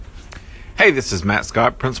Hey, this is Matt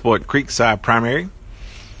Scott, principal at Creekside Primary.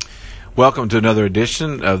 Welcome to another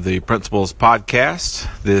edition of the Principals Podcast.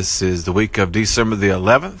 This is the week of December the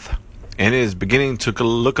 11th, and it is beginning to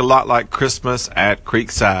look a lot like Christmas at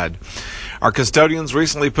Creekside. Our custodians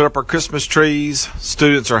recently put up our Christmas trees.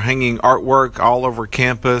 Students are hanging artwork all over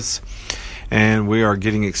campus, and we are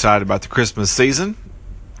getting excited about the Christmas season.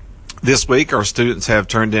 This week, our students have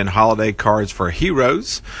turned in holiday cards for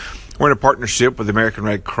heroes. We're in a partnership with the American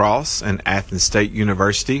Red Cross and Athens State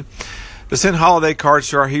University to send holiday cards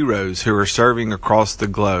to our heroes who are serving across the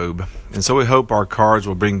globe. And so we hope our cards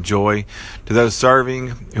will bring joy to those serving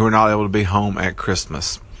who are not able to be home at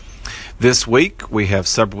Christmas. This week, we have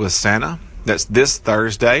Supper with Santa. That's this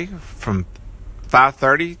Thursday from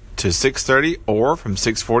 5:30 to 6:30 or from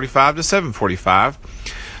 6:45 to 7:45.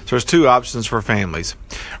 So there's two options for families.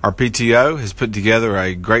 Our PTO has put together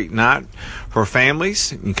a great night for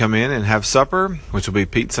families. You come in and have supper, which will be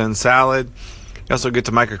pizza and salad. You also get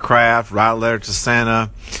to make a craft, write a letter to Santa,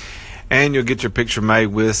 and you'll get your picture made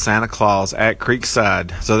with Santa Claus at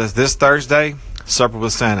Creekside. So that's this Thursday, Supper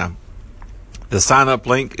with Santa. The sign-up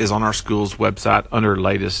link is on our school's website under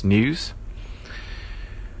latest news.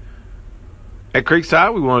 At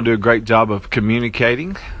Creekside, we want to do a great job of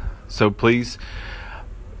communicating, so please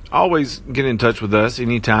always get in touch with us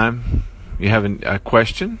anytime you have a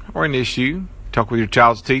question or an issue. Talk with your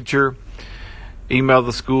child's teacher, email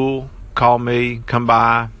the school, call me, come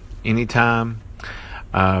by anytime.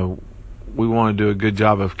 We want to do a good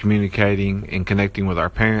job of communicating and connecting with our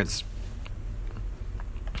parents.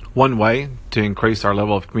 One way to increase our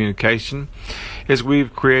level of communication is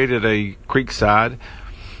we've created a Creekside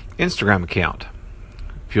Instagram account.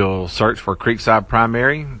 If you'll search for Creekside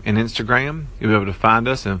Primary in Instagram, you'll be able to find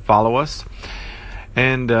us and follow us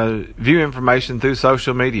and view information through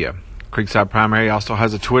social media. Creekside Primary also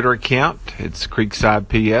has a Twitter account. It's Creekside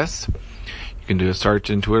PS. You can do a search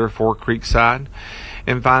in Twitter for Creekside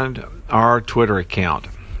and find our Twitter account.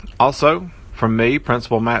 Also, from me,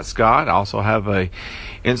 Principal Matt Scott, I also have a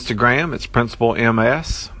Instagram. It's Principal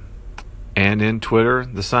MS. And in Twitter,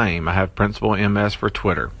 the same. I have Principal MS for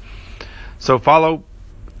Twitter. So follow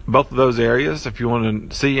both of those areas if you want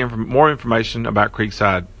to see more information about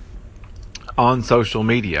Creekside on social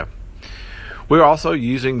media. We're also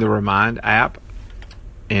using the Remind app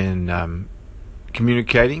in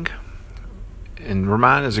communicating. And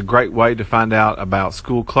Remind is a great way to find out about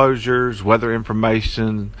school closures, weather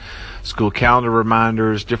information, school calendar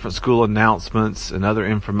reminders, different school announcements, and other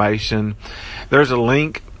information. There's a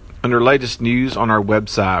link under latest news on our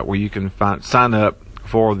website where you can sign up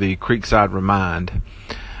for the Creekside Remind.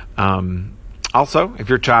 Also, if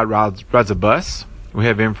your child rides a bus, we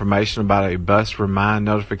have information about a bus remind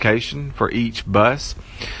notification for each bus.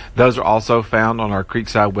 Those are also found on our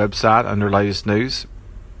Creekside website under latest news.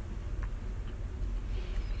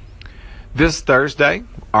 This Thursday,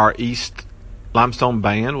 our East Limestone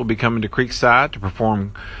Band will be coming to Creekside to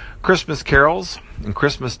perform Christmas carols and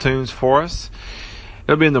Christmas tunes for us.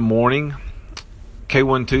 It'll be in the morning.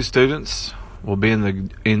 K-12 students will be in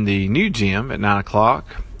the new gym at 9 o'clock.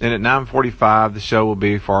 And at 9:45, the show will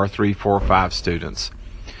be for our 3, 4, 5 students.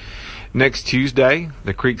 Next Tuesday,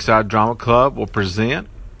 the Creekside Drama Club will present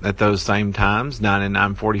at those same times, 9 and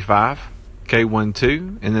 9:45,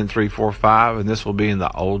 K-12, and then 3, 4, 5, and this will be in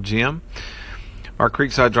the old gym. Our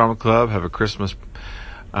Creekside Drama Club have a Christmas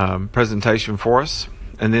presentation for us.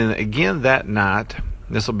 And then again that night,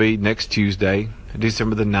 this will be next Tuesday,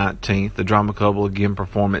 December the 19th, the Drama Club will again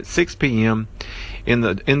perform at 6 p.m. in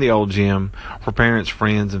the old gym for parents,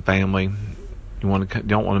 friends, and family. You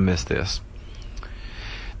don't want to miss this.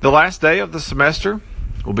 The last day of the semester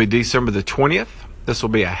will be December the 20th. This will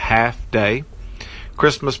be a half day.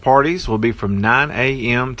 Christmas parties will be from 9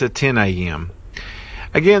 a.m. to 10 a.m.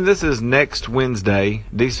 Again, this is next Wednesday,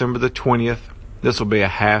 December the 20th. This will be a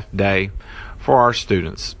half day for our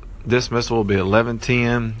students. Dismissal will be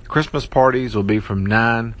 11:10. Christmas parties will be from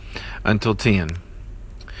 9 until 10.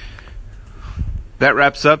 That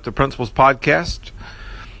wraps up the Principals Podcast.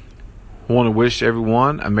 I want to wish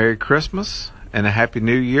everyone a Merry Christmas and a Happy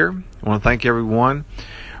New Year. I want to thank everyone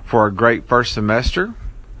for a great first semester.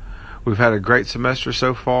 We've had a great semester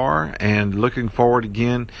so far and looking forward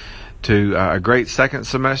again to a great second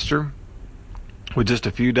semester with just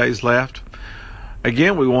a few days left.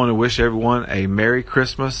 Again, we want to wish everyone a Merry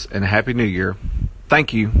Christmas and a Happy New Year.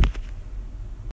 Thank you.